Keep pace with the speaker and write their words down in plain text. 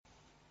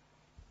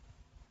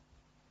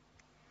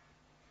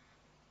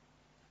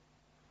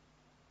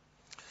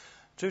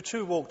Do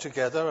two walk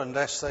together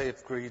unless they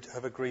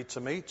have agreed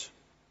to meet?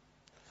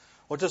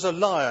 Or does a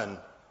lion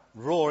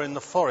roar in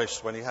the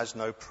forest when he has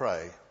no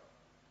prey?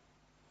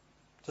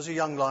 Does a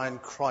young lion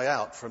cry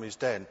out from his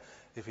den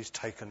if he's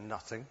taken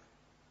nothing?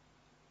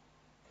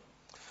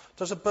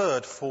 Does a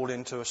bird fall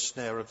into a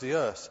snare of the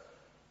earth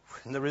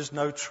when there is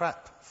no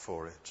trap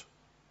for it?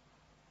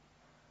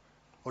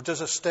 Or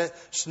does a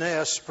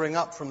snare spring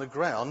up from the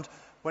ground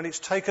when it's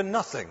taken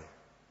nothing?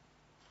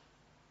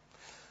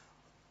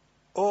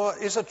 Or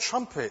is a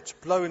trumpet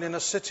blown in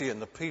a city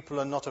and the people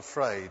are not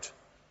afraid?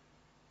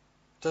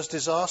 Does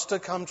disaster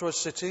come to a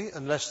city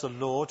unless the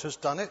Lord has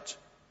done it?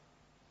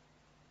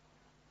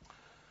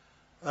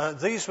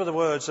 These were the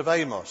words of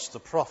Amos, the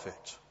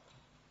prophet.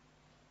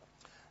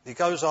 He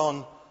goes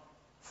on,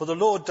 "For the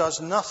Lord does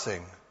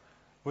nothing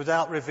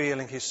without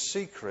revealing his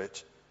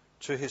secret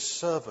to his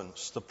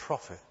servants, the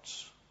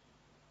prophets."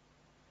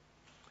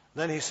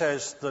 Then he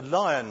says, "The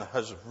lion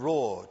has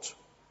roared,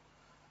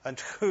 and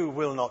who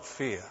will not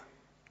fear?"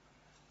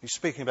 He's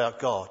speaking about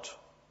God.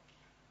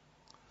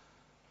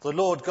 "The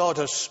Lord God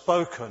has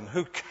spoken,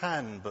 who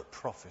can but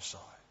prophesy?"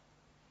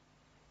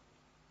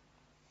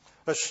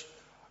 As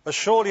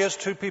surely as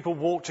two people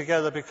walk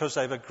together because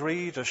they've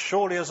agreed, as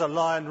surely as a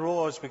lion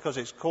roars because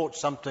it's caught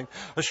something,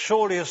 as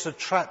surely as the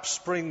trap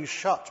springs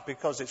shut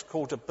because it's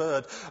caught a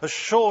bird, as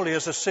surely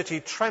as a city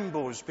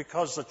trembles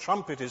because the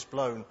trumpet is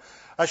blown,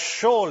 as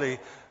surely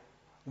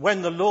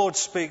when the Lord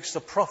speaks, the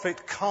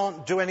prophet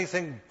can't do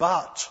anything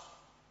but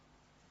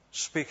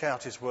speak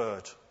out his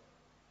word.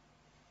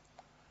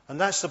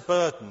 And that's the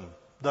burden,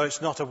 though it's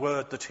not a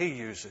word that he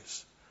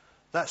uses.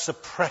 That's the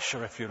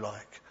pressure, if you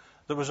like,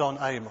 that was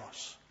on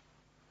Amos.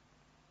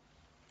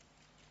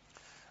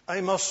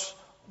 Amos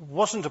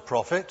wasn't a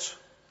prophet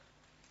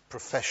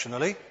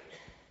professionally.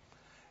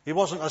 He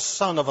wasn't a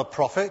son of a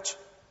prophet.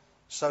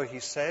 So he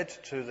said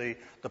to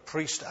the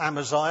priest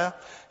Amaziah,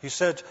 he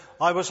said,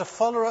 "I was a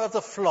follower of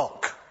the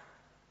flock,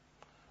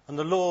 and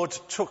the Lord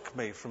took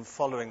me from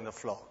following the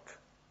flock.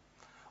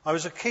 I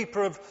was a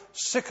keeper of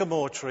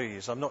sycamore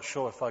trees." I'm not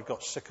sure if I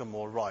got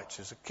sycamore right.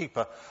 He's a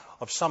keeper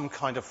of some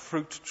kind of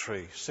fruit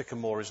tree.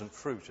 Sycamore isn't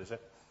fruit, is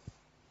it?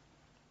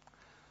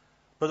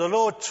 "But the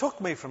Lord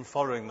took me from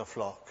following the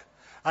flock."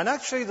 And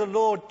actually the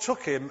Lord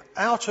took him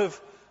out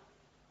of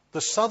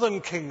the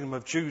southern kingdom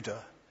of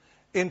Judah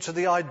into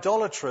the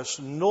idolatrous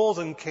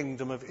northern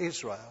kingdom of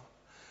Israel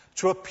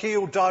to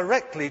appeal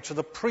directly to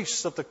the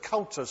priests of the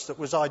cultus that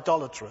was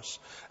idolatrous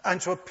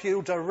and to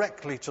appeal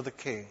directly to the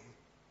king.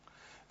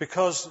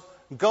 Because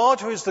God,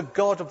 who is the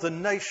God of the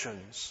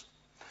nations,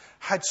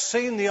 had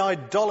seen the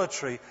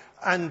idolatry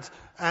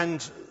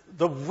and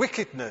the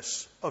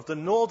wickedness of the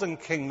northern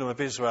kingdom of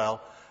Israel,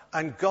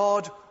 and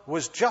God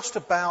was just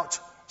about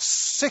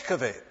sick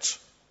of it.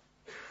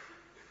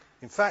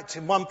 In fact,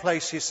 in one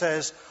place he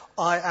says,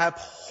 "I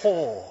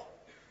abhor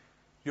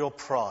your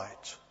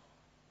pride."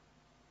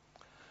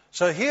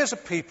 So here's a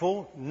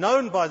people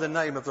known by the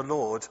name of the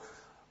Lord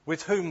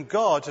with whom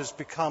God has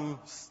become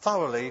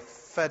thoroughly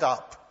fed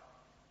up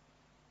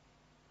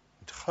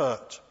and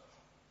hurt.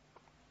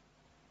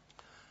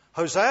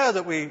 Hosea,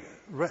 that we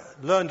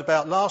learned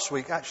about last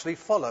week, actually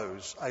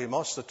follows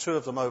Amos. The two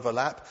of them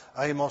overlap.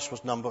 Amos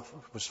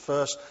was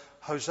first.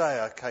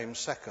 Hosea came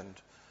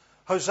second.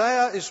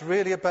 Hosea is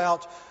really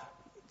about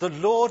the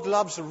Lord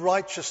loves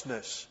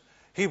righteousness.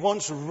 He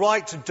wants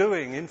right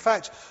doing. In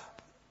fact,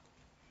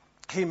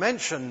 he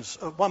mentions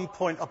at one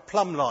point a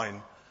plumb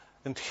line.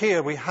 And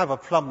here we have a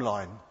plumb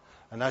line.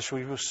 And as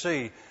we will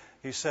see,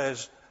 he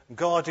says,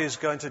 God is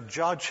going to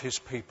judge his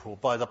people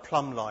by the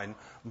plumb line,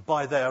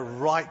 by their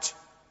right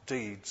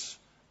deeds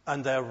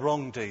and their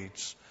wrong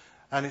deeds.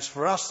 And it's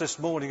for us this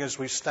morning as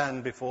we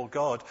stand before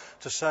God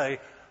to say,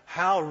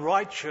 how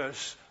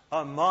righteous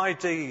are my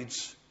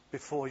deeds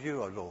before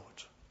you, O Lord.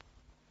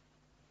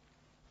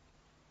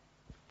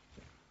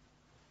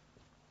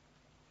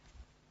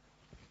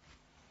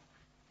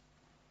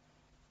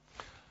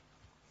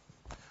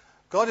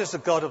 God is the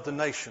God of the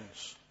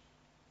nations.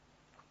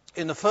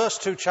 In the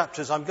first two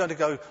chapters, I'm going to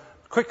go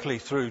quickly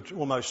through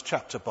almost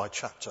chapter by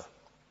chapter.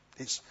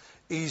 It's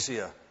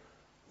easier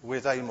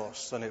with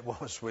Amos than it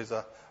was with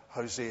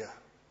Hosea.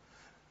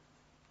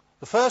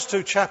 The first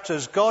two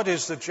chapters, God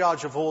is the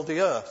judge of all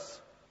the earth.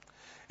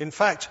 In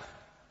fact,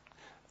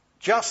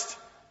 just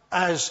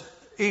as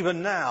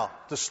even now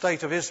the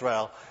state of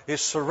Israel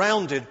is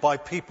surrounded by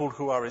people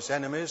who are its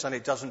enemies, and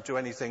it doesn't do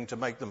anything to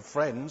make them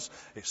friends,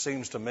 it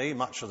seems to me,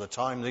 much of the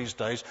time these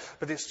days,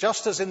 but it's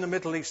just as in the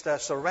Middle East they're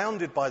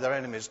surrounded by their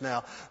enemies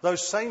now.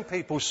 Those same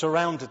people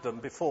surrounded them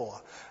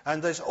before,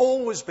 and there's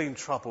always been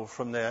trouble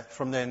from their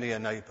near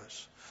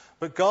neighbours.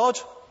 But God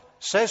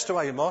says to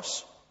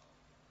Amos,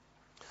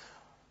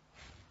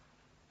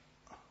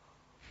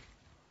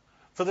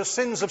 for the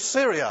sins of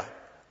Syria,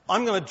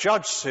 I'm going to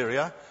judge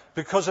Syria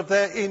because of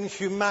their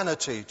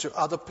inhumanity to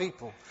other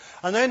people.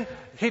 And then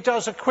he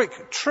does a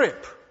quick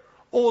trip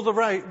all the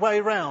way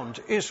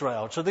round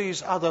Israel to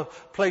these other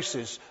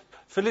places,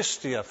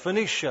 Philistia,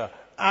 Phoenicia,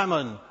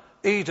 Ammon,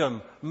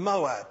 Edom,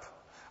 Moab.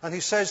 And he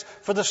says,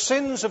 for the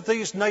sins of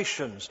these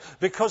nations,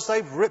 because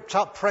they've ripped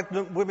up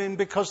pregnant women,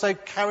 because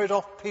they've carried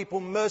off people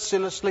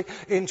mercilessly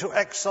into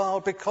exile,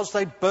 because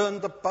they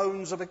burned the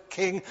bones of a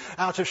king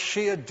out of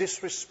sheer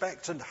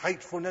disrespect and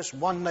hatefulness,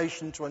 one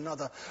nation to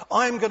another,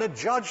 I'm going to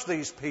judge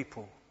these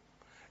people.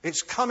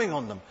 It's coming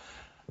on them.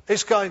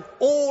 It's going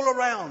all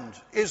around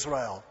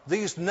Israel,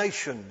 these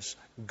nations.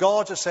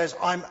 God says,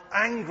 I'm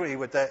angry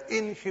with their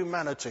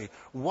inhumanity,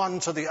 one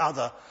to the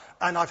other,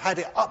 and I've had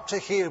it up to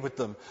here with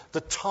them.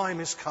 The time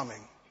is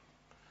coming.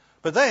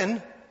 But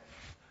then,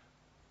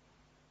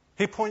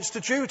 he points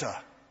to Judah.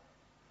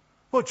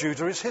 Well,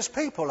 Judah is his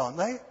people, aren't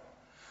they?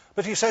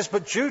 But he says,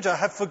 but Judah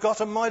have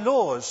forgotten my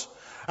laws.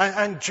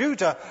 And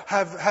Judah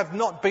have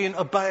not been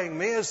obeying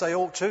me as they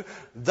ought to.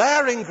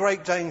 They're in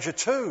great danger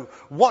too.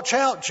 Watch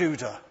out,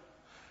 Judah.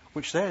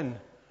 Which then,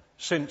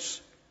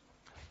 since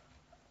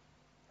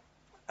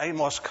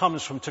Amos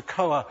comes from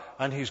Tekoa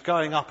and he's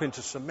going up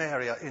into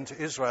Samaria, into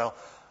Israel,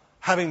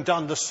 having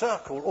done the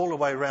circle all the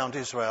way around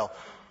Israel,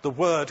 the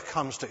word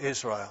comes to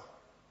Israel.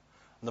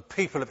 And the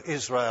people of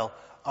Israel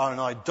are an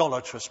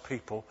idolatrous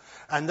people.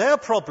 And their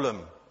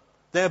problem,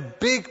 their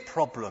big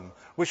problem,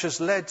 which has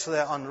led to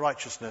their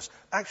unrighteousness,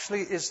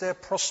 actually is their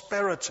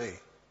prosperity.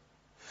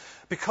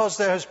 Because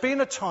there has been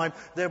a time,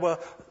 there were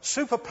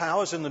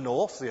superpowers in the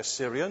north, the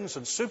Assyrians,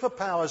 and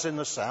superpowers in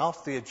the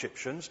south, the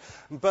Egyptians.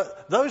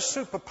 But those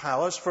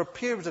superpowers, for a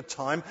period of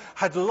time,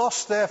 had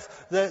lost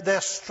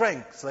their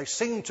strength. They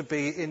seemed to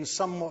be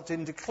somewhat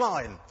in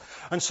decline.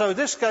 And so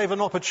this gave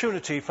an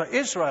opportunity for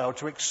Israel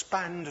to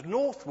expand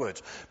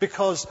northward,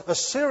 because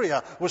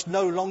Assyria was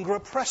no longer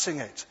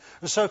oppressing it.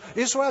 And so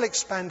Israel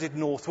expanded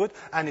northward,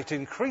 and it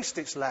increased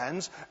its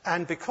lands,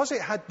 and because it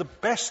had the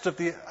best of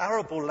the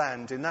arable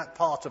land in that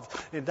part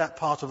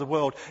of the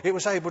world, it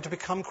was able to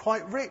become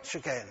quite rich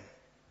again.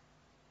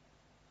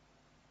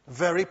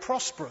 Very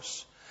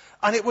prosperous.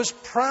 And it was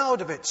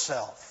proud of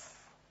itself.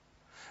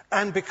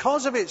 And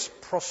because of its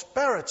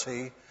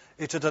prosperity,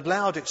 it had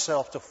allowed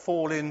itself to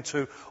fall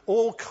into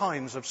all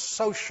kinds of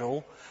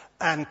social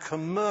and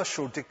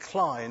commercial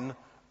decline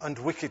and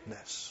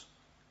wickedness.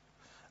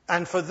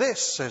 And for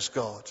this, says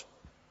God,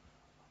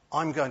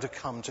 I'm going to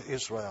come to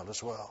Israel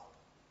as well.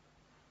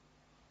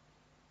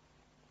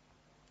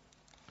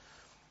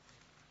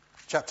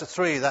 Chapter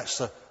 3, that's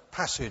the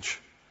passage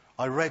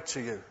I read to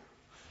you.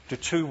 Do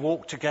two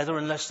walk together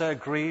unless they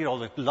agree, or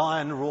the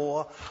lion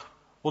roar,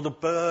 or the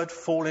bird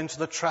fall into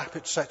the trap,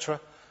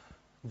 etc.?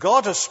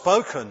 God has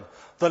spoken.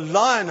 The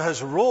lion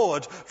has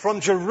roared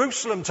from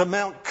Jerusalem to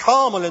Mount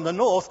Carmel in the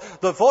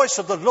north. The voice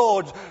of the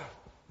Lord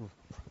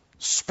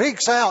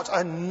speaks out,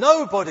 and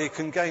nobody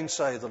can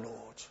gainsay the Lord.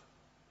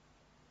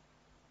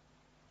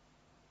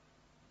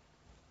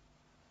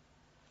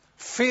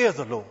 Fear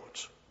the Lord.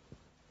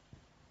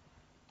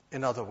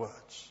 In other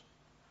words,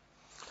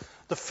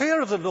 the fear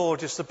of the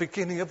Lord is the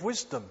beginning of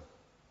wisdom.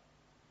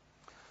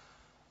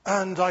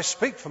 And I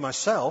speak for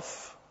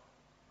myself,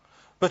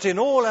 but in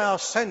all our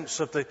sense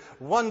of the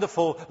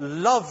wonderful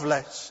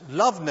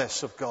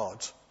loveness of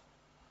God,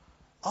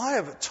 I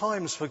have at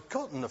times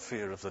forgotten the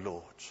fear of the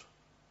Lord.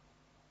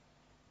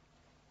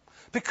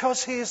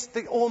 Because he is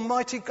the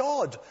Almighty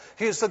God.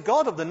 He is the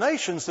God of the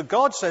nations. The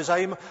God, says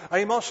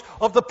Amos,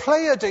 of the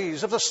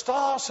Pleiades, of the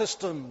star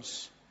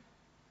systems.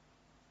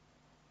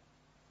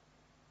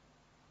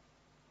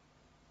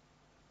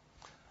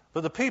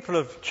 But the people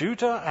of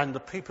Judah and the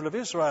people of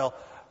Israel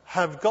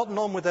have gotten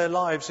on with their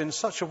lives in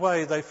such a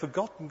way they've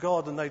forgotten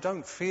God and they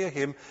don't fear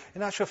him.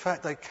 In actual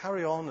fact, they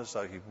carry on as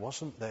though he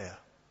wasn't there.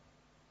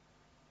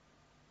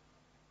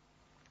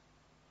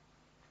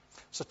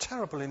 It's a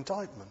terrible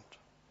indictment.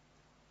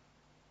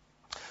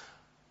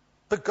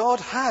 But God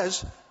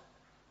has,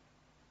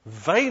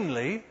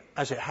 vainly,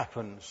 as it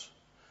happens,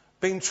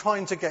 been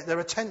trying to get their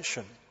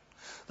attention.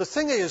 The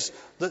thing is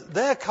that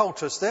their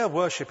cultus, their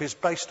worship, is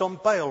based on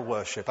Baal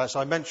worship, as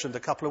I mentioned a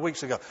couple of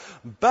weeks ago.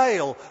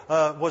 Baal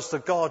was the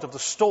god of the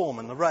storm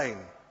and the rain.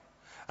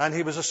 And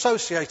he was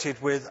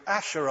associated with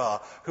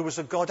Asherah, who was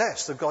the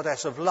goddess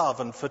of love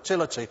and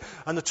fertility.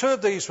 And the two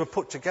of these were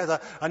put together,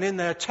 and in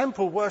their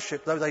temple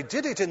worship, though they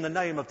did it in the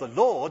name of the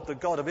Lord, the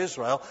God of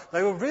Israel,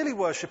 they were really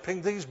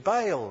worshipping these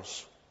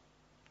Baals.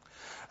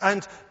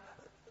 And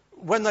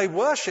when they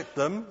worshipped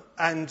them,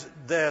 and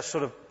their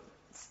sort of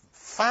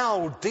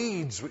foul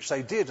deeds which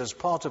they did as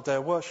part of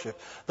their worship,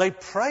 they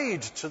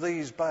prayed to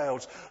these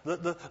Baals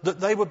that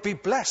they would be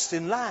blessed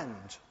in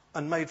land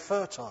and made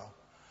fertile.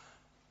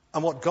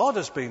 And what God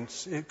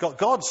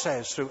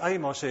says through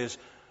Amos is,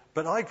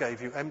 but I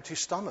gave you empty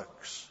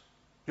stomachs.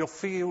 Your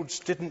fields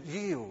didn't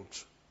yield.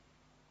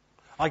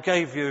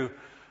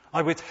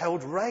 I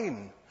withheld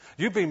rain.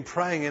 You've been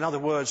praying, in other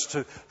words,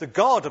 to the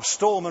God of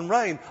storm and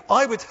rain.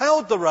 I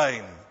withheld the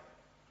rain.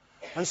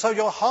 And so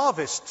your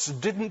harvests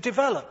didn't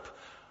develop.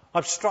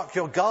 I've struck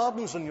your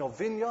gardens and your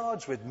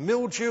vineyards with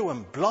mildew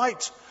and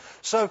blight.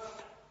 So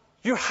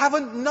you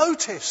haven't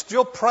noticed.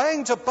 You're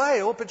praying to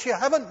Baal, but you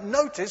haven't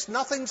noticed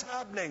nothing's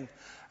happening.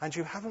 And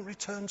you haven't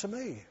returned to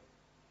me.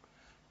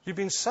 You've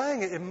been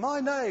saying it in my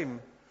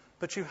name,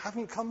 but you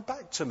haven't come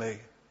back to me.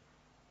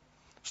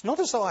 It's not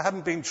as though I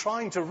haven't been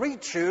trying to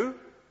reach you.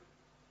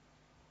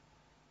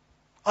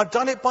 I've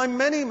done it by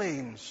many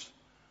means.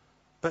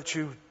 But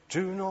you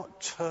do not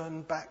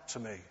turn back to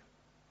me. In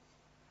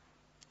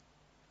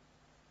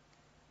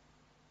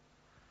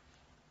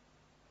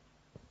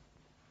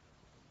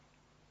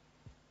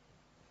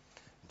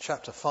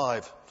chapter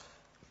 5,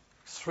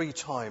 3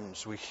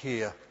 times we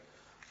hear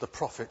the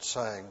prophet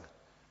saying,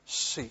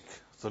 seek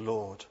the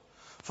Lord.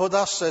 For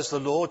thus says the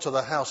Lord to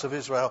the house of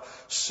Israel,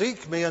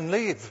 seek me and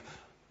live.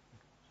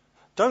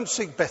 Don't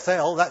seek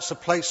Bethel, that's the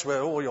place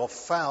where all your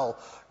foul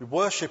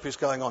worship is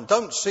going on.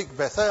 Don't seek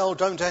Bethel,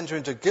 don't enter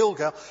into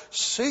Gilgal.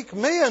 Seek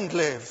me and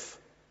live.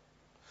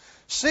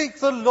 Seek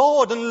the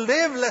Lord and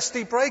live, lest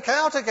he break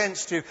out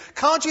against you.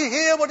 Can't you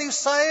hear what he's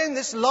saying,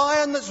 this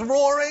lion that's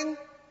roaring?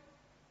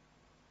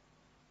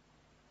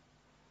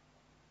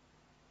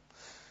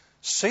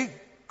 Seek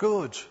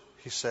good,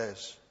 he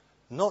says,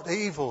 not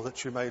evil,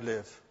 that you may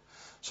live.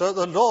 So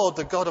that the Lord,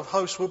 the God of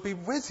hosts, will be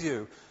with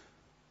you.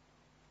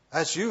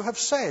 As you have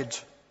said,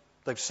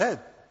 they've said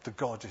the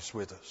God is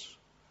with us.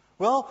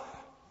 Well,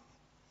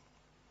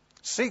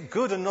 seek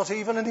good and not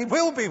evil and he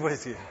will be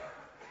with you.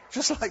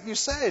 Just like you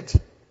said.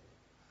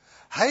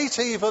 Hate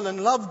evil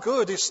and love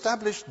good.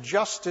 Establish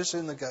justice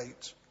in the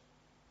gate.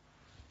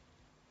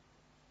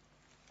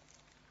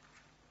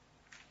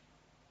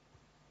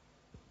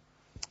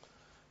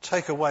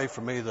 Take away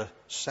from me the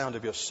sound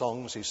of your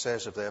songs, he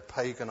says, of their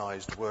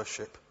paganized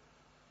worship.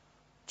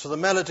 To the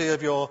melody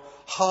of your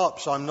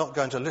harps I'm not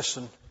going to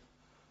listen.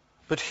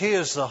 But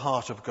here's the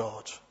heart of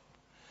God.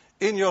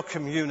 In your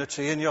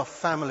community, in your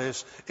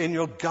families, in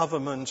your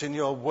government, in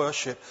your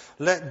worship,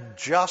 let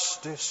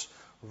justice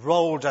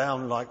roll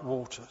down like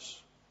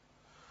waters.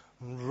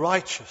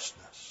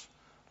 Righteousness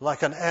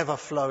like an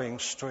ever-flowing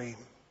stream.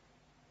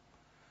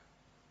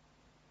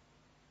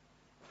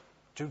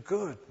 Do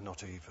good,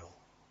 not evil.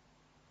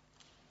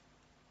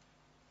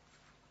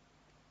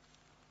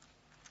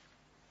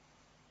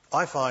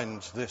 I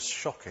find this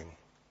shocking,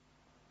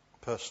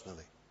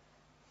 personally.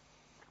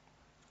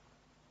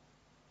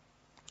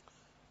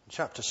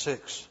 Chapter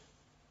 6.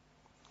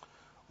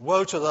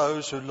 Woe to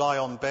those who lie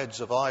on beds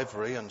of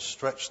ivory and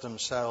stretch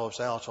themselves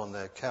out on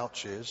their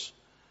couches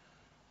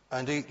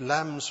and eat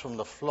lambs from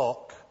the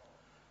flock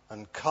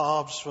and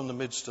calves from the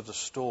midst of the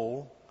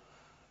stall,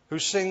 who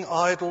sing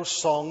idle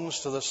songs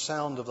to the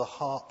sound of the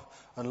harp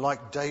and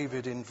like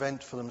David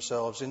invent for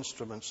themselves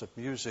instruments of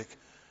music,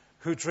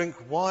 who drink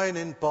wine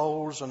in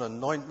bowls and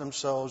anoint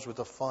themselves with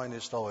the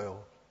finest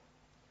oil.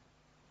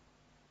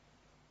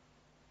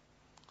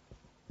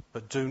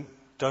 But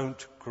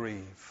don't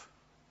grieve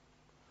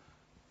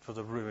for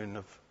the ruin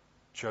of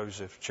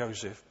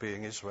Joseph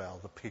being Israel,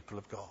 the people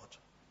of God.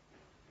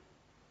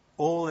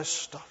 All this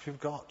stuff you've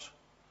got,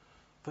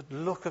 but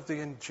look at the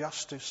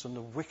injustice and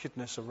the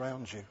wickedness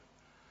around you.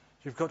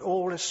 You've got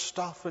all this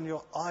stuff and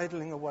you're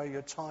idling away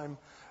your time,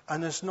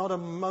 and there's not a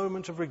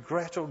moment of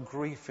regret or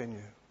grief in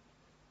you.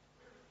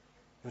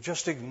 You're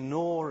just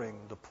ignoring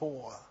the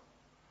poor.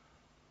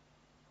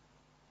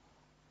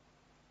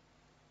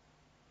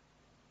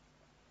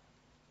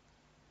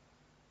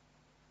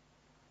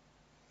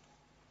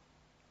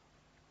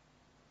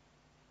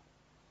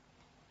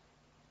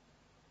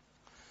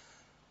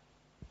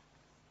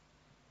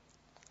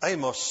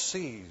 Amos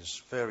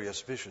sees various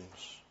visions.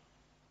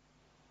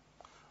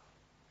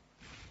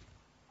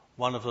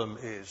 One of them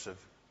is of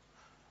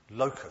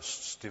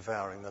locusts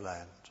devouring the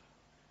land.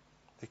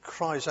 He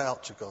cries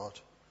out to God,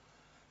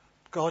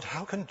 God,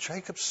 how can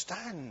Jacob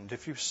stand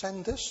if you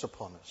send this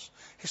upon us?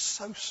 He's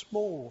so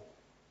small.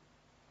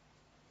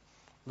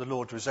 The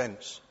Lord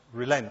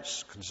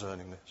relents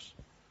concerning this.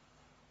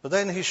 But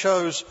then he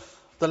shows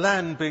the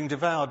land being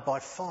devoured by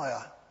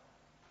fire.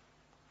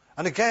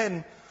 And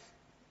again,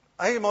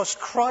 Amos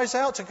cries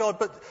out to God,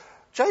 but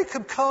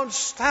Jacob can't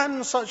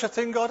stand such a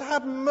thing. God,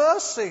 have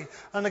mercy.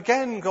 And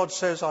again, God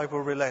says, I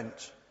will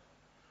relent.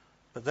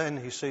 But then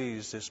he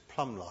sees this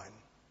plumb line.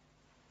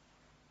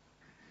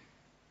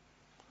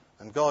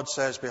 And God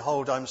says,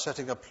 behold, I'm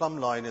setting a plumb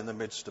line in the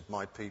midst of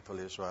my people,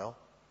 Israel.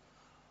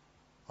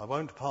 I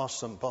won't pass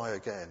them by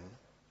again.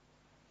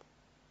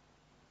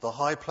 The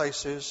high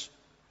places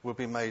will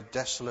be made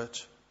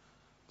desolate.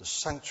 The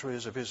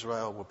sanctuaries of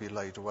Israel will be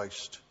laid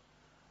waste.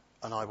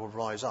 And I will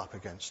rise up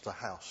against the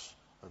house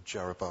of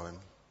Jeroboam.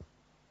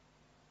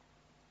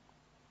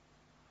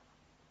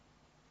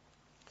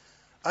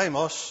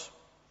 Amos,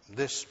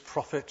 this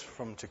prophet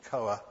from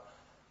Tekoa,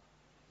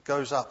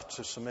 goes up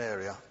to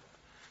Samaria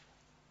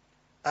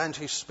and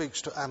he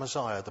speaks to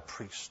Amaziah the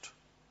priest.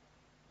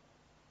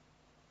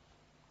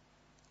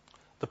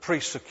 The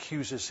priest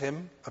accuses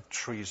him of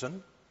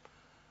treason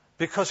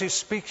because he's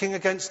speaking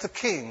against the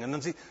king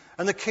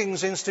and the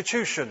king's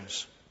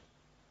institutions.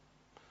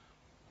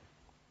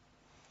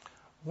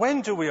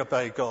 When do we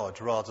obey God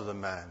rather than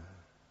man?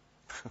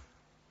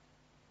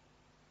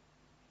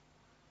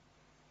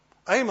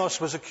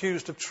 Amos was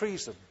accused of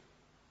treason.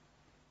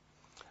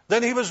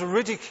 Then he was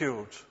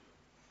ridiculed.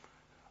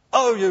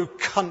 Oh, you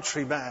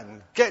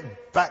countryman,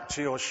 get back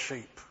to your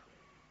sheep.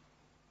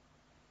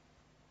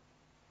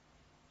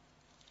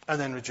 and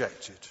then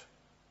rejected.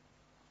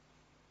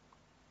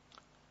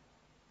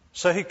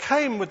 So he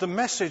came with the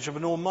message of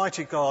an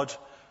almighty God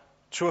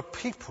to a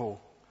people,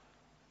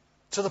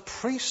 to the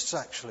priests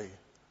actually,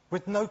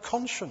 with no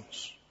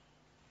conscience.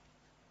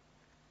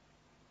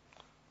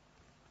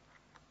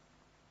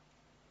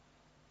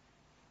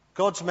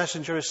 God's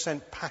messenger is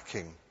sent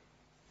packing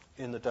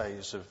in the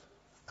days of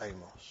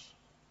Amos.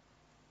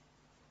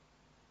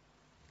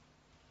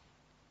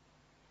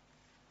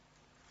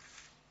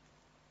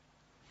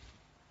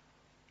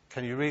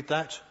 Can you read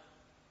that?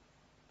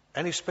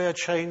 Any spare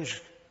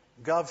change,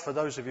 Gov? For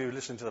those of you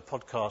listening to the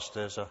podcast,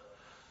 there's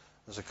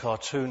a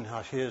cartoon.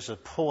 Here's a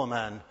poor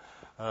man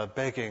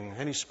begging,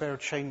 "Any spare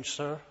change,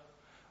 sir?"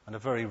 And a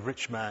very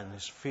rich man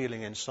is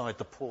feeling inside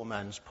the poor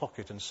man's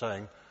pocket and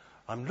saying,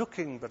 "I'm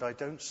looking, but I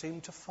don't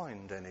seem to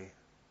find any."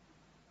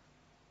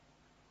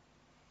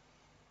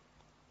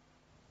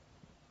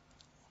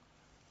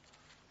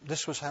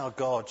 This was how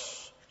God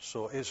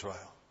saw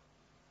Israel.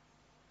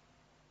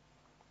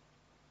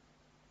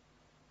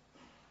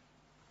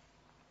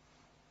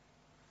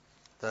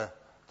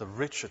 The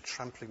rich are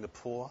trampling the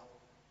poor.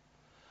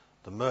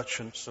 The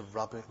merchants are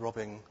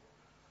robbing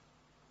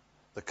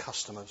the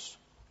customers.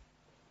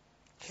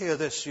 Hear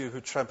this, you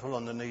who trample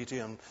on the needy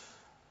and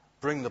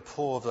bring the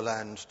poor of the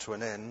land to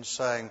an end,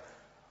 saying,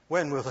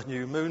 "When will the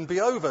new moon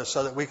be over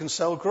so that we can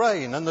sell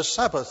grain, and the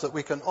Sabbath that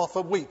we can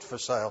offer wheat for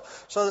sale,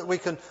 so that we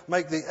can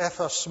make the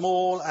ephah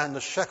small and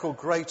the shekel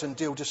great and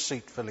deal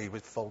deceitfully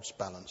with false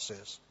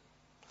balances,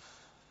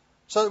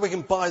 so that we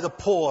can buy the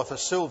poor for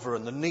silver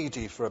and the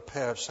needy for a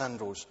pair of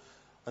sandals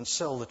and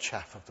sell the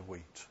chaff of the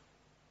wheat."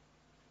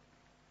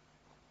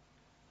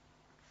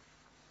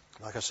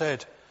 Like I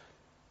said,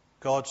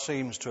 God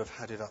seems to have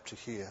had it up to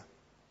here.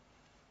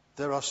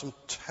 There are some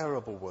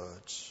terrible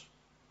words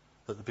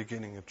at the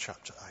beginning of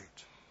chapter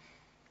 8.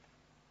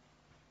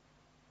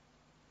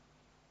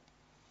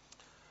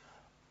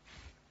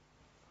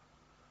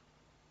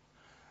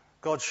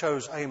 God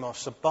shows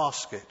Amos a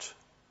basket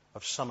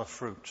of summer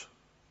fruit.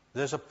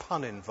 There's a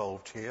pun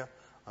involved here,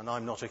 and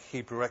I'm not a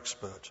Hebrew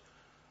expert,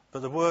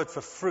 but the word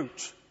for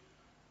fruit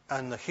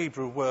and the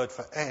Hebrew word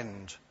for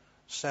end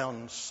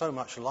sound so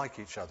much like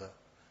each other.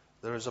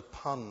 There is a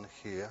pun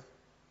here.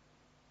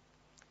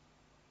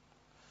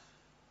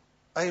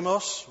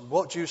 "Amos,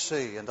 what do you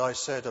see?" And I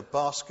said, "A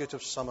basket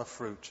of summer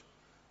fruit."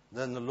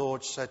 Then the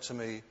Lord said to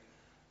me,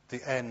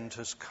 "The end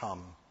has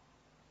come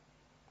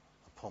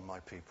upon my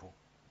people."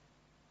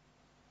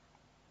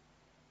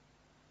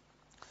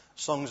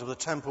 Songs of the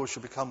temple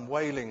shall become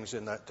wailings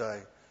in that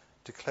day,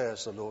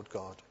 declares the Lord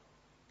God.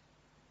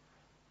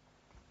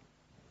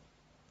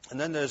 And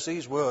then there's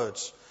these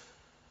words,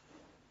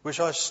 which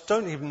I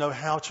don't even know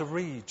how to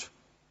read.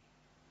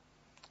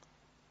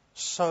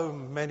 So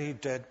many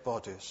dead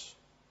bodies.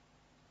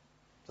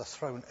 They're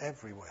thrown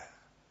everywhere.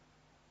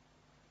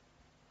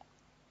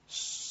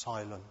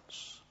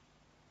 Silence.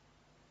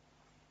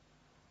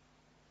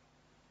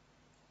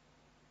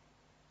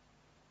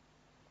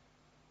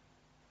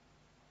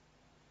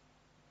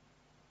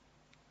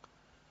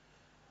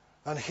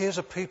 And here's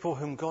a people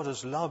whom God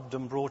has loved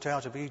and brought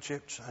out of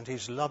Egypt, and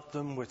he's loved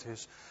them with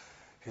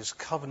his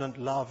covenant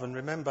love. And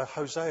remember,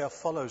 Hosea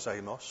follows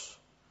Amos,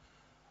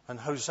 and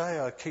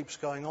Hosea keeps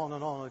going on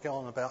and on and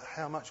on about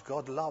how much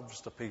God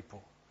loves the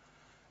people.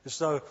 As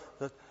though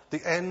that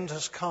the end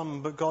has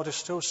come, but God is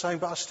still saying,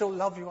 "But I still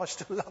love you, I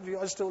still love you,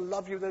 I still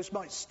love you. There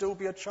might still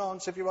be a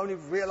chance if you only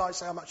realise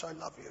how much I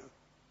love you."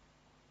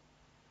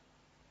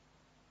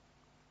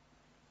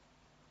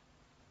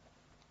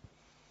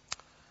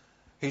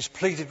 He's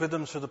pleaded with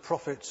them through the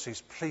prophets.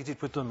 He's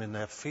pleaded with them in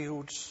their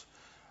fields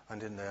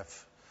and in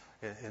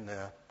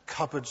their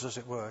cupboards, as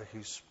it were.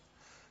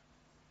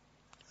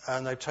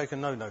 And they've taken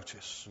no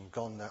notice and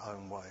gone their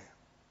own way.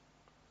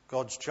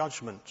 God's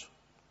judgment,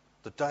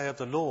 the day of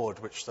the Lord,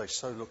 which they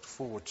so looked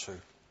forward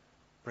to,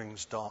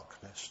 brings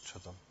darkness to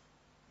them.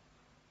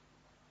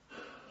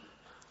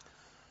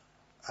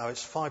 Now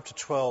it's 5 to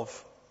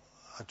 12.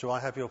 Do I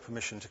have your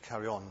permission to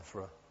carry on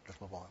for a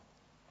little while?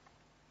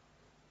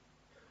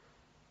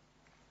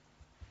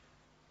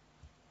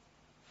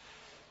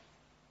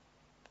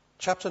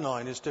 Chapter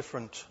 9 is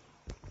different.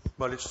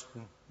 Well, it's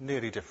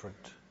nearly different.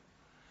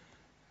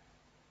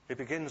 It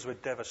begins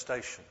with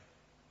devastation,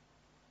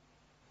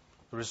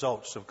 the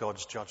results of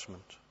God's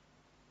judgment.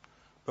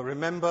 But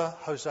remember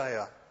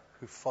Hosea,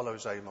 who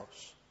follows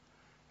Amos,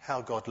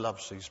 how God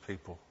loves these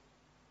people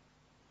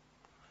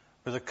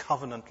with a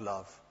covenant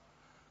love,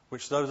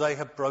 which though they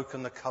have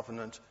broken the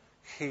covenant,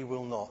 he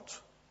will not.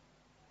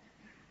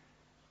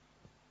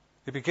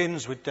 It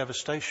begins with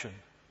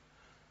devastation.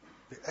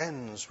 It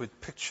ends with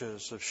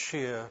pictures of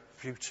sheer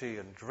beauty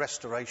and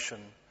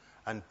restoration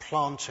and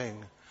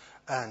planting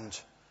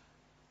and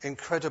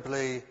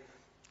incredibly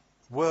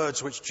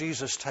words which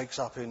Jesus takes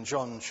up in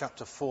John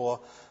chapter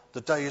 4.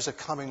 "The days are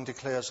coming,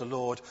 declares the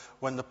Lord,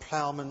 when the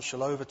ploughman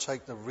shall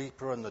overtake the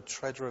reaper and the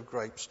treader of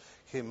grapes,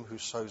 him who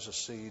sows the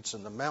seeds,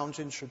 and the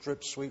mountains shall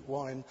drip sweet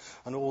wine,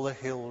 and all the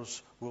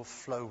hills will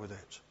flow with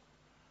it.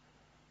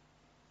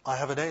 I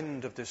have an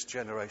end of this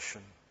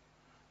generation.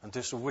 and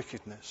this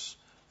wickedness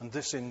and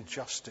this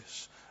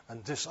injustice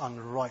and this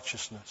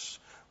unrighteousness,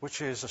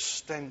 which is a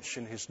stench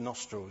in his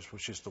nostrils,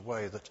 which is the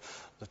way that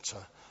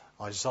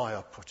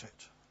Isaiah put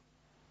it.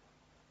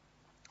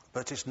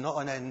 But it's not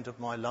an end of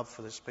my love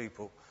for this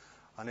people,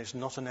 and it's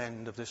not an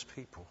end of this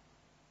people.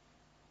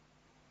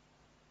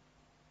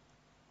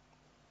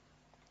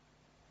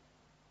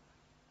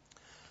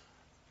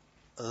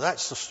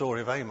 That's the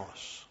story of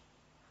Amos.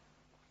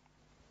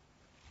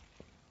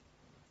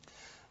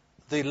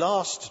 The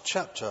last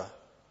chapter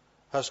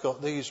has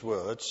got these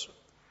words,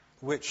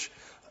 which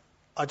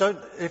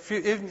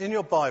in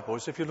your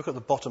Bibles, if you look at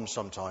the bottom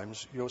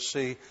sometimes, you'll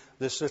see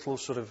this little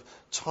sort of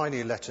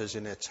tiny letters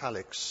in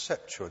italics,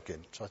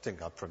 Septuagint. I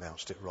think I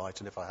pronounced it right,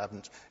 and if I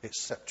haven't,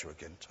 it's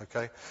Septuagint,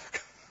 okay?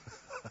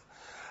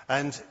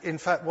 And in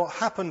fact, what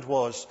happened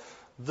was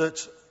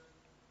that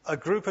a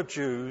group of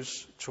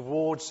Jews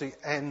towards the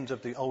end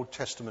of the Old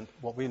Testament,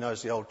 what we know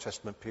as the Old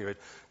Testament period,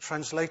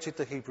 translated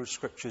the Hebrew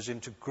Scriptures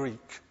into Greek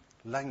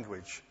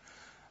language.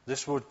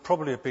 This would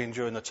probably have been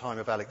during the time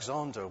of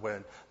Alexander,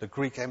 when the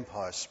Greek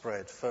Empire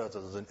spread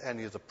further than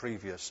any of the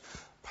previous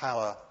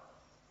power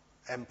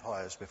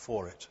empires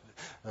before it.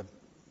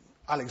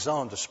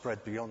 Alexander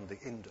spread beyond the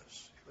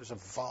Indus. It was a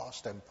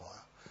vast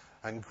empire,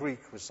 and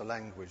Greek was the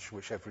language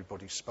which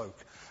everybody spoke,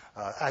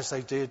 as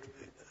they did.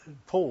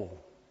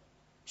 Paul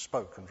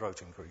spoke and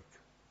wrote in Greek,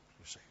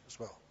 you see, as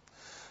well.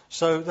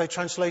 So they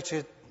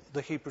translated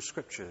the Hebrew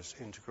Scriptures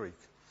into Greek.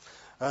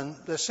 And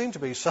there seemed to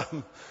be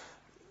some,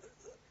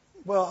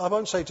 well, I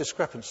won't say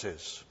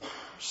discrepancies,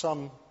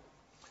 some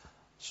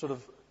sort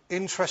of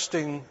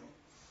interesting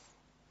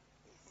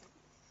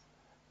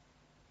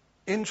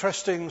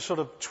sort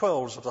of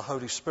twirls of the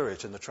Holy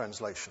Spirit in the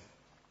translation.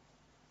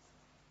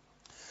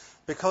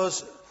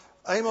 Because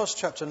Amos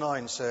chapter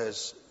 9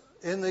 says,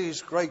 in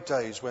these great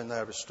days when they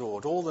are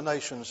restored, all the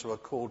nations who are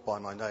called by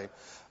my name,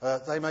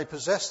 they may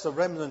possess the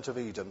remnant of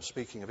Edom,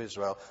 speaking of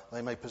Israel,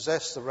 they may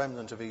possess the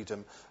remnant of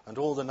Edom, and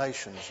all the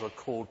nations who are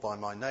called by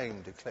my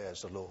name,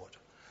 declares the Lord.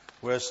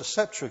 Whereas the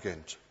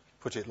Septuagint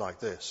put it like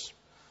this,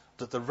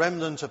 that the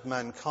remnant of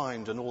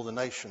mankind and all the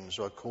nations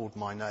who are called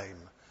my name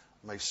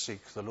may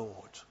seek the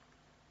Lord.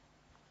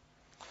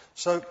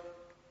 So,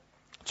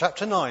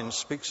 chapter 9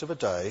 speaks of a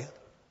day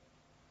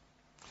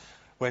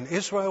when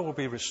Israel will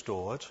be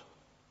restored,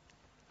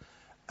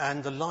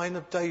 and the line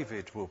of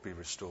David will be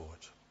restored.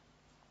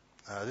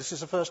 This is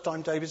the first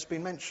time David's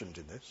been mentioned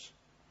in this.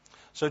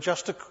 So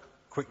just a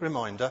quick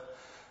reminder,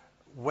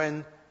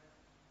 when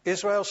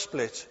Israel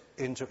split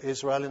into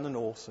Israel in the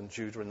north and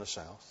Judah in the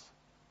south,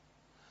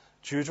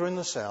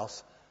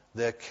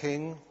 their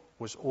king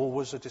was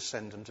always a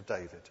descendant of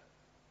David,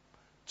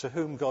 to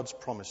whom God's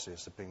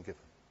promises had been given.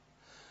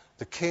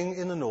 The king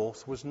in the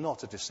north was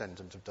not a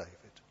descendant of David.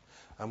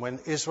 And when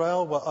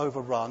Israel were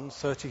overrun,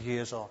 30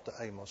 years after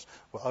Amos,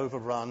 were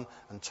overrun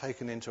and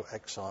taken into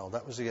exile,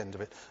 that was the end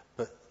of it.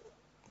 But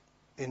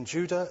in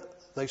Judah,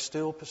 they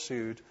still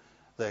pursued,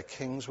 their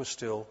kings were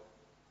still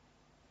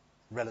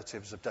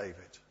relatives of David,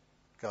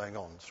 going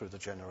on through the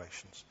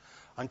generations,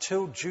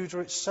 until Judah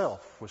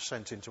itself was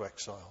sent into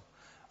exile,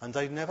 and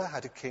they never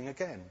had a king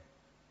again.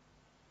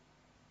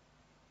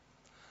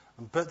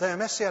 But their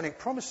messianic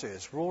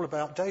promises were all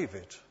about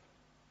David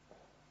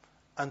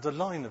and the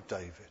line of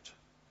David.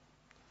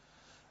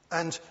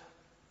 And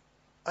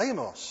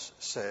Amos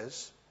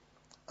says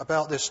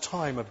about this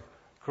time of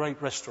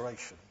great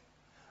restoration,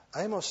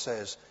 Amos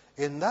says,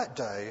 in that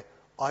day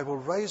I will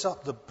raise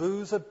up the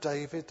booth of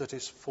David that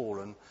is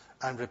fallen,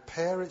 and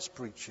repair its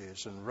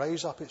breaches, and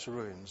raise up its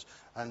ruins,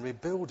 and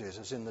rebuild it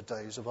as in the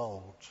days of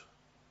old.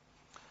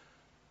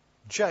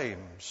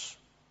 James,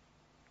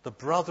 the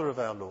brother of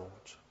our Lord,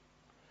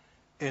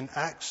 in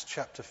Acts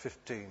chapter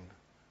 15,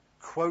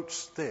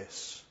 quotes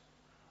this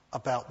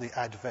about the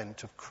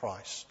advent of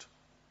Christ.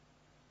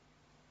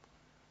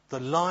 The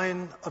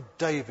line of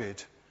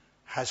David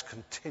has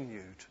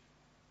continued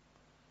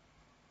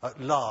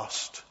at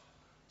last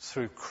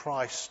through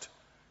Christ,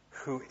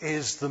 who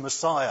is the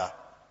Messiah.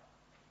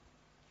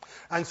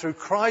 And through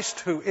Christ,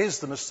 who is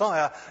the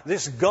Messiah,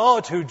 this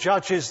God who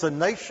judges the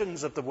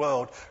nations of the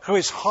world, who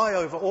is high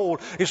over all,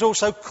 is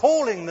also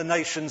calling the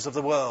nations of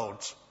the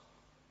world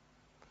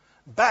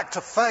back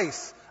to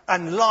faith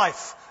and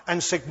life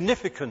and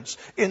significance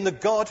in the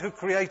God who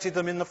created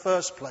them in the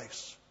first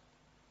place.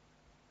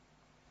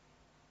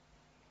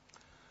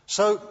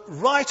 So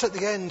right at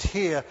the end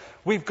here,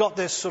 we've got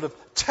this sort of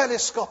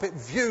telescopic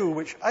view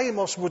which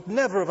Amos would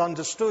never have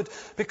understood,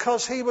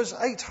 because he was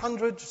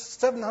 800,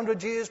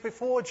 700 years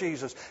before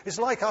Jesus. It's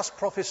like us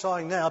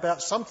prophesying now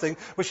about something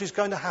which is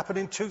going to happen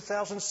in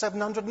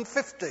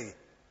 2750.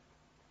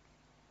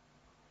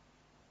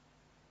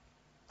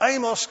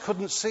 Amos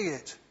couldn't see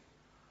it,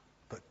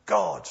 but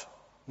God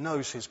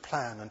knows his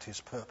plan and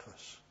his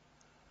purpose.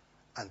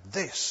 And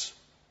this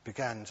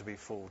began to be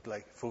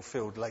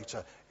fulfilled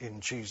later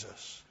in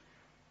Jesus.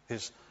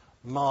 His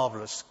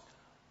marvellous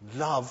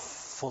love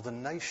for the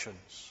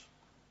nations.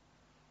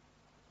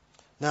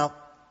 Now,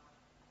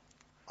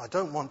 I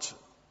don't want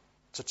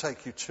to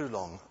take you too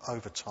long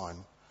over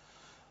time,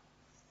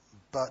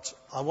 But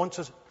I want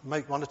to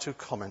make one or two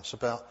comments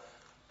about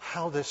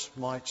how this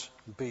might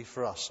be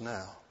for us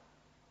now.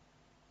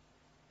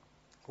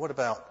 What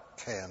about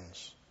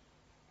Cairns?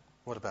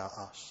 What about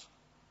us?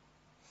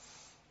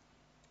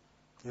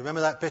 You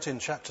remember that bit in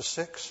chapter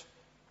 6?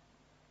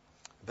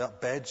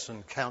 About beds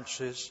and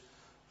couches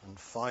and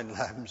fine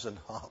lambs and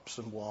harps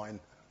and wine.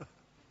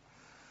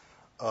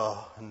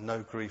 And no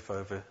grief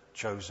over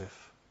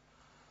Joseph.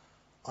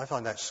 I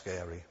find that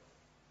scary.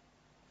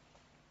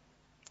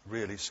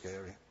 Really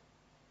scary.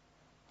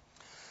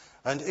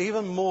 And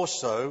even more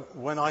so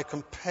when I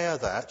compare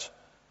that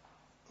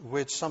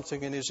with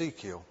something in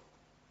Ezekiel.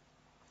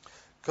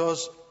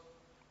 Because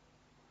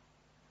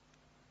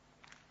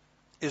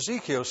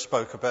Ezekiel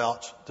spoke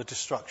about the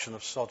destruction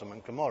of Sodom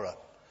and Gomorrah.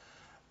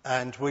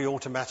 And we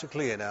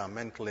automatically, in our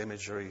mental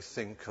imagery,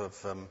 think of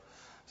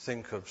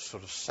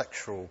sort of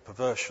sexual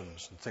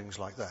perversions and things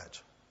like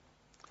that.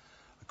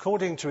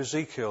 According to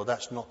Ezekiel,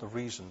 that's not the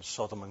reason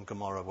Sodom and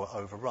Gomorrah were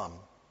overrun.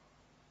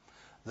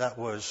 That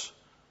was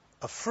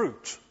a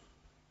fruit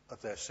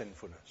of their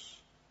sinfulness,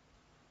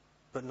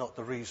 but not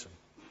the reason.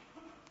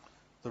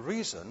 The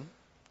reason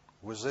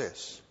was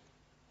this.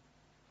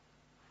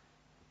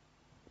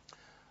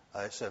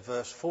 It's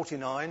verse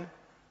 49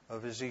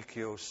 of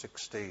Ezekiel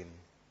 16.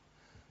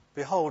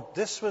 Behold,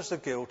 this was the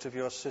guilt of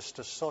your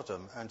sister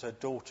Sodom and her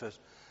daughters.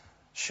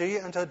 She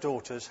and her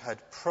daughters had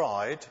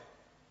pride,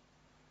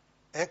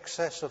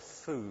 excess of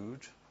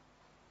food,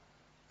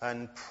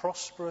 and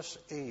prosperous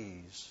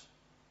ease,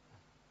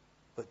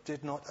 but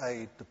did not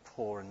aid the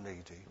poor and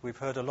needy. We've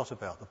heard a lot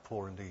about the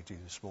poor and needy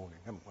this morning,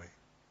 haven't we?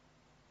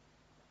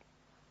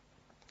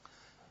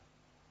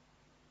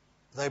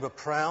 They were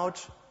proud.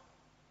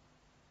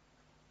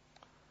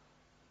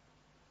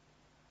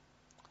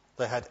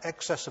 They had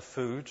excess of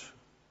food.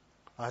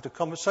 I had a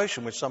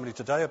conversation with somebody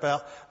today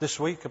this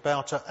week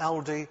about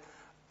Aldi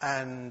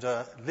and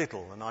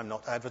Lidl, and I'm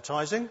not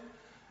advertising.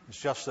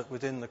 It's just that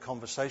within the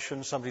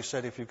conversation, somebody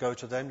said if you go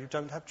to them, you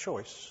don't have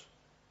choice.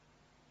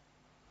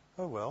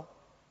 Oh well,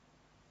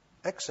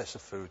 excess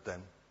of food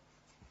then.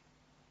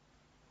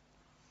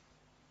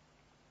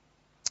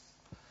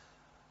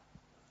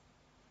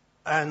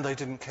 And they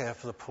didn't care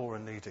for the poor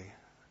and needy.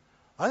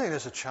 I think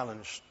there's a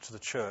challenge to the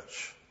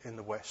church in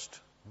the West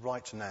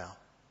right now.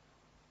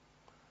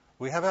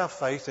 We have our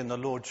faith in the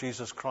Lord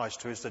Jesus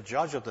Christ, who is the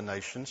judge of the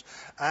nations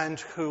and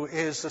who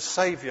is the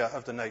saviour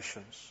of the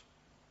nations.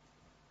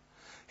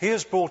 He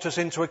has brought us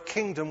into a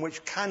kingdom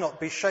which cannot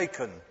be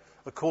shaken,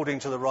 according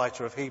to the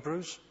writer of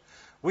Hebrews.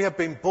 We have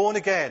been born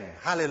again.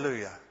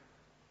 Hallelujah.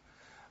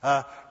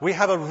 We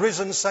have a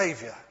risen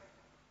saviour.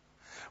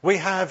 We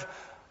have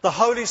the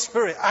Holy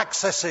Spirit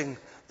accessing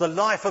the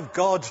life of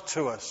God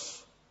to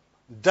us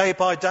day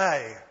by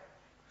day.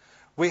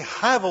 We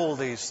have all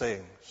these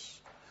things.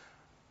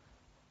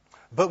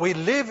 But we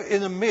live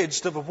in the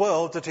midst of a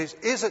world that is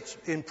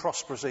in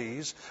prosperous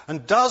ease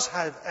and does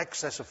have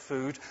excess of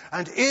food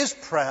and is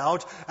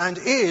proud and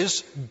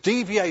is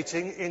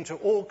deviating into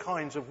all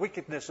kinds of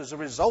wickedness as a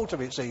result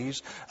of its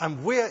ease,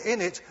 and we're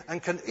in it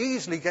and can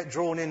easily get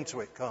drawn into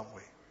it, can't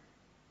we?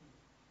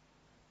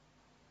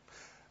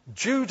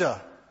 Judah,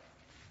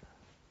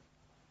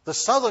 the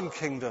southern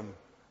kingdom,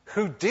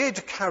 who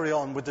did carry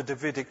on with the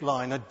Davidic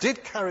line and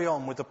did carry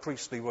on with the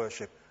priestly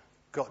worship,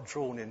 got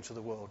drawn into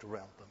the world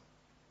around them.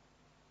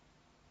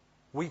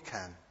 We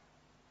can.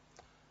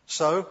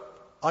 So,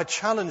 I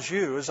challenge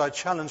you, as I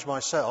challenge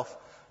myself,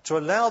 to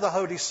allow the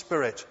Holy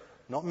Spirit,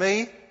 not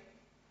me,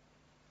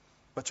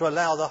 but to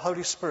allow the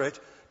Holy Spirit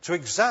to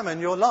examine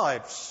your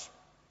lives.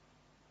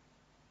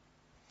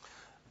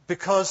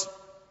 Because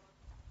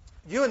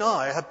you and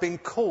I have been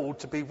called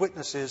to be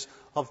witnesses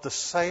of the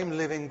same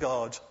living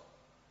God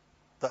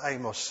that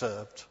Amos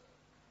served.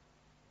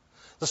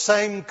 The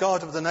same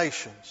God of the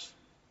nations.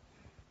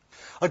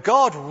 A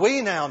God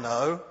we now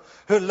know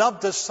who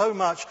loved us so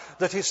much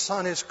that his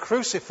Son is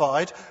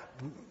crucified,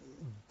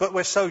 but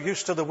we're so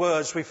used to the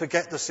words we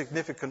forget the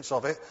significance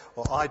of it,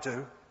 or I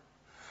do.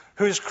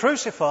 Who is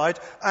crucified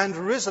and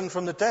risen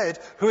from the dead,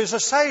 who is a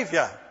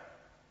Saviour.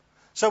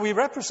 So we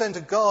represent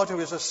a God who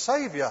is a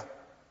Saviour,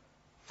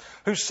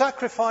 who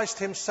sacrificed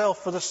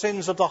himself for the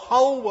sins of the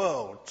whole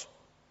world.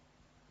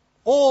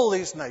 All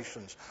these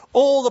nations,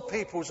 all the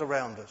peoples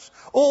around us,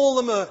 all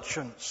the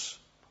merchants,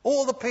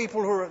 all the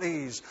people who are at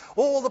ease,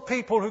 all the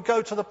people who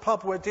go to the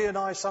pub where Dee and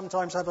I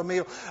sometimes have a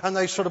meal and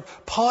they sort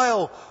of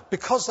pile,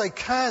 because they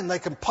can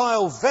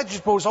pile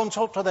vegetables on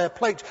top of their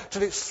plate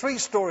till it's 3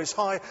 stories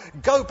high,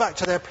 go back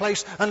to their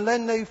place and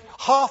then leave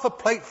half a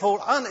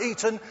plateful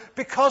uneaten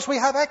because we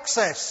have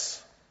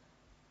excess.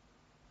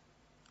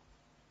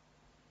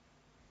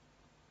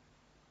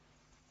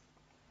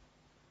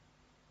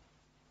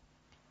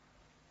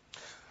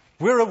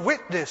 We're a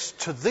witness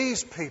to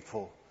these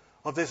people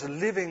of this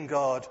living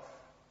God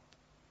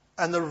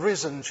and the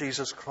risen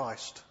Jesus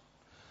Christ.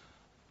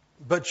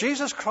 But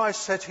Jesus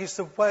Christ said he's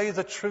the way,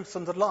 the truth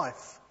and the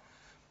life.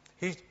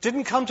 He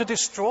didn't come to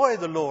destroy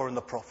the law and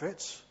the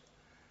prophets.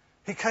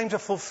 He came to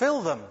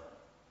fulfill them.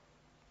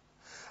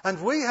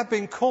 And we have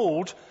been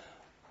called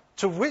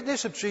to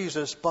witness of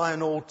Jesus by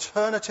an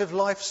alternative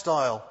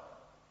lifestyle,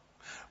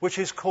 which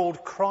is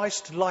called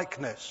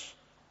Christ-likeness,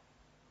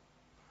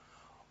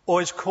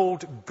 or is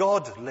called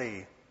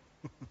godly,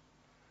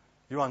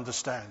 you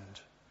understand,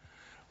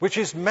 which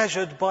is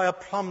measured by a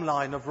plumb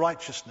line of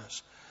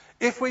righteousness.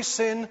 If we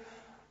sin,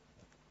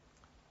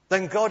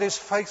 then God is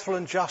faithful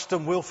and just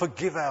and will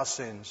forgive our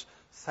sins.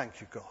 Thank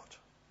you, God.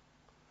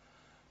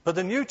 But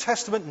the New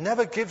Testament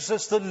never gives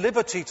us the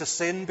liberty to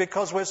sin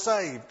because we're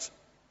saved.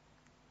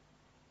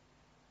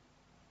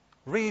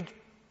 Read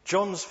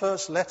John's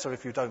first letter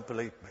if you don't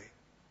believe me.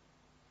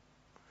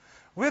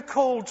 We're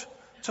called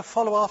to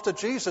follow after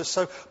Jesus,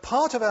 so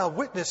part of our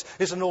witness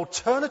is an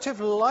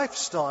alternative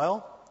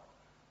lifestyle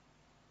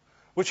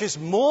which is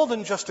more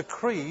than just a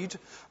creed,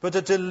 but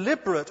a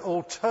deliberate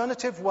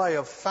alternative way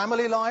of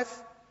family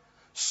life,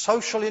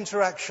 social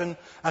interaction,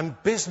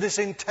 and business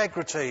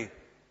integrity.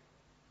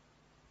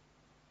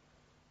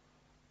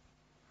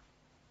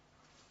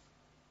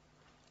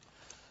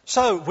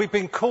 So, we've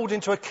been called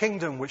into a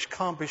kingdom which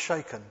can't be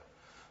shaken,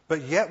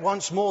 but yet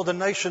once more the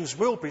nations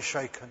will be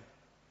shaken.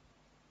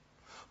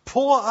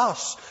 Poor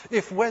us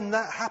if when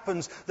that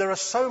happens there are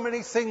so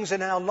many things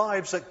in our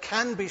lives that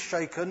can be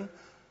shaken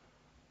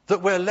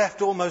that we're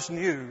left almost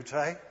nude,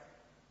 eh?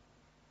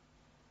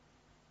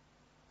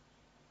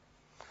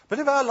 But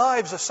if our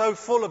lives are so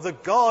full of the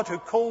God who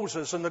calls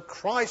us and the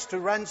Christ who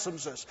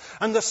ransoms us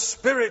and the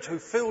Spirit who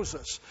fills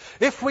us,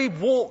 if we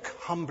walk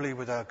humbly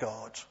with our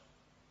God,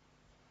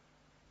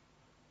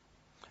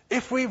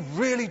 if we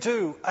really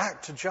do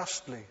act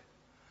justly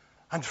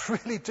and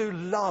really do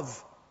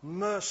love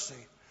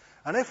mercy,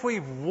 and if we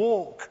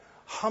walk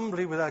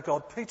humbly with our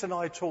God, Pete and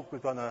I talk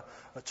with one another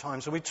at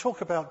times, and we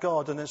talk about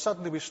God, and then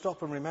suddenly we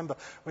stop and remember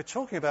we're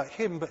talking about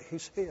Him, but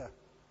He's here.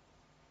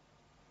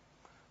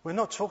 We're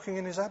not talking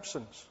in His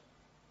absence.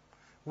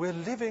 We're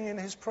living in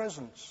His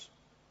presence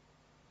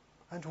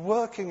and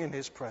working in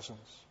His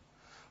presence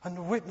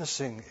and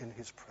witnessing in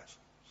His presence.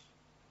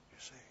 You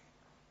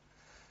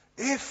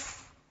see,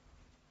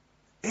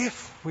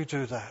 if we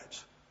do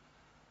that,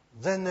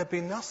 then there'll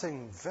be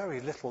nothing,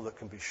 very little that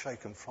can be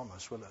shaken from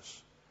us, will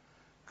us?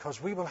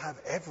 Because we will have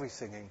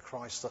everything in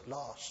Christ that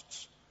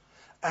lasts.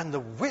 And the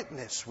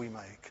witness we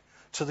make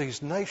to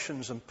these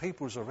nations and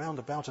peoples around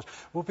about us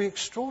will be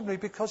extraordinary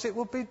because it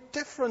will be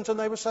different. And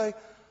they will say,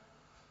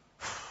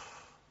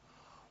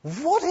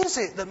 what is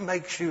it that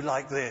makes you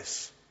like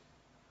this?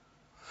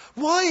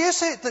 Why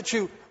is it that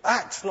you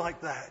act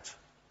like that?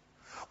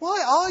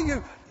 Why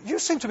are you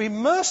seem to be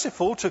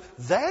merciful to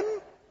them?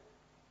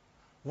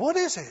 What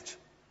is it?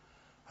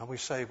 And we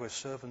say we're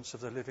servants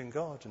of the living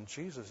God and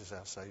Jesus is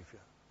our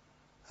Saviour.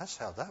 That's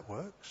how that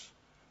works.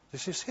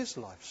 This is His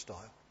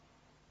lifestyle.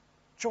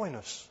 Join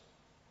us.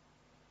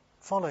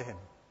 Follow Him.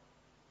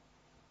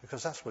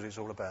 Because that's what He's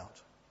all about.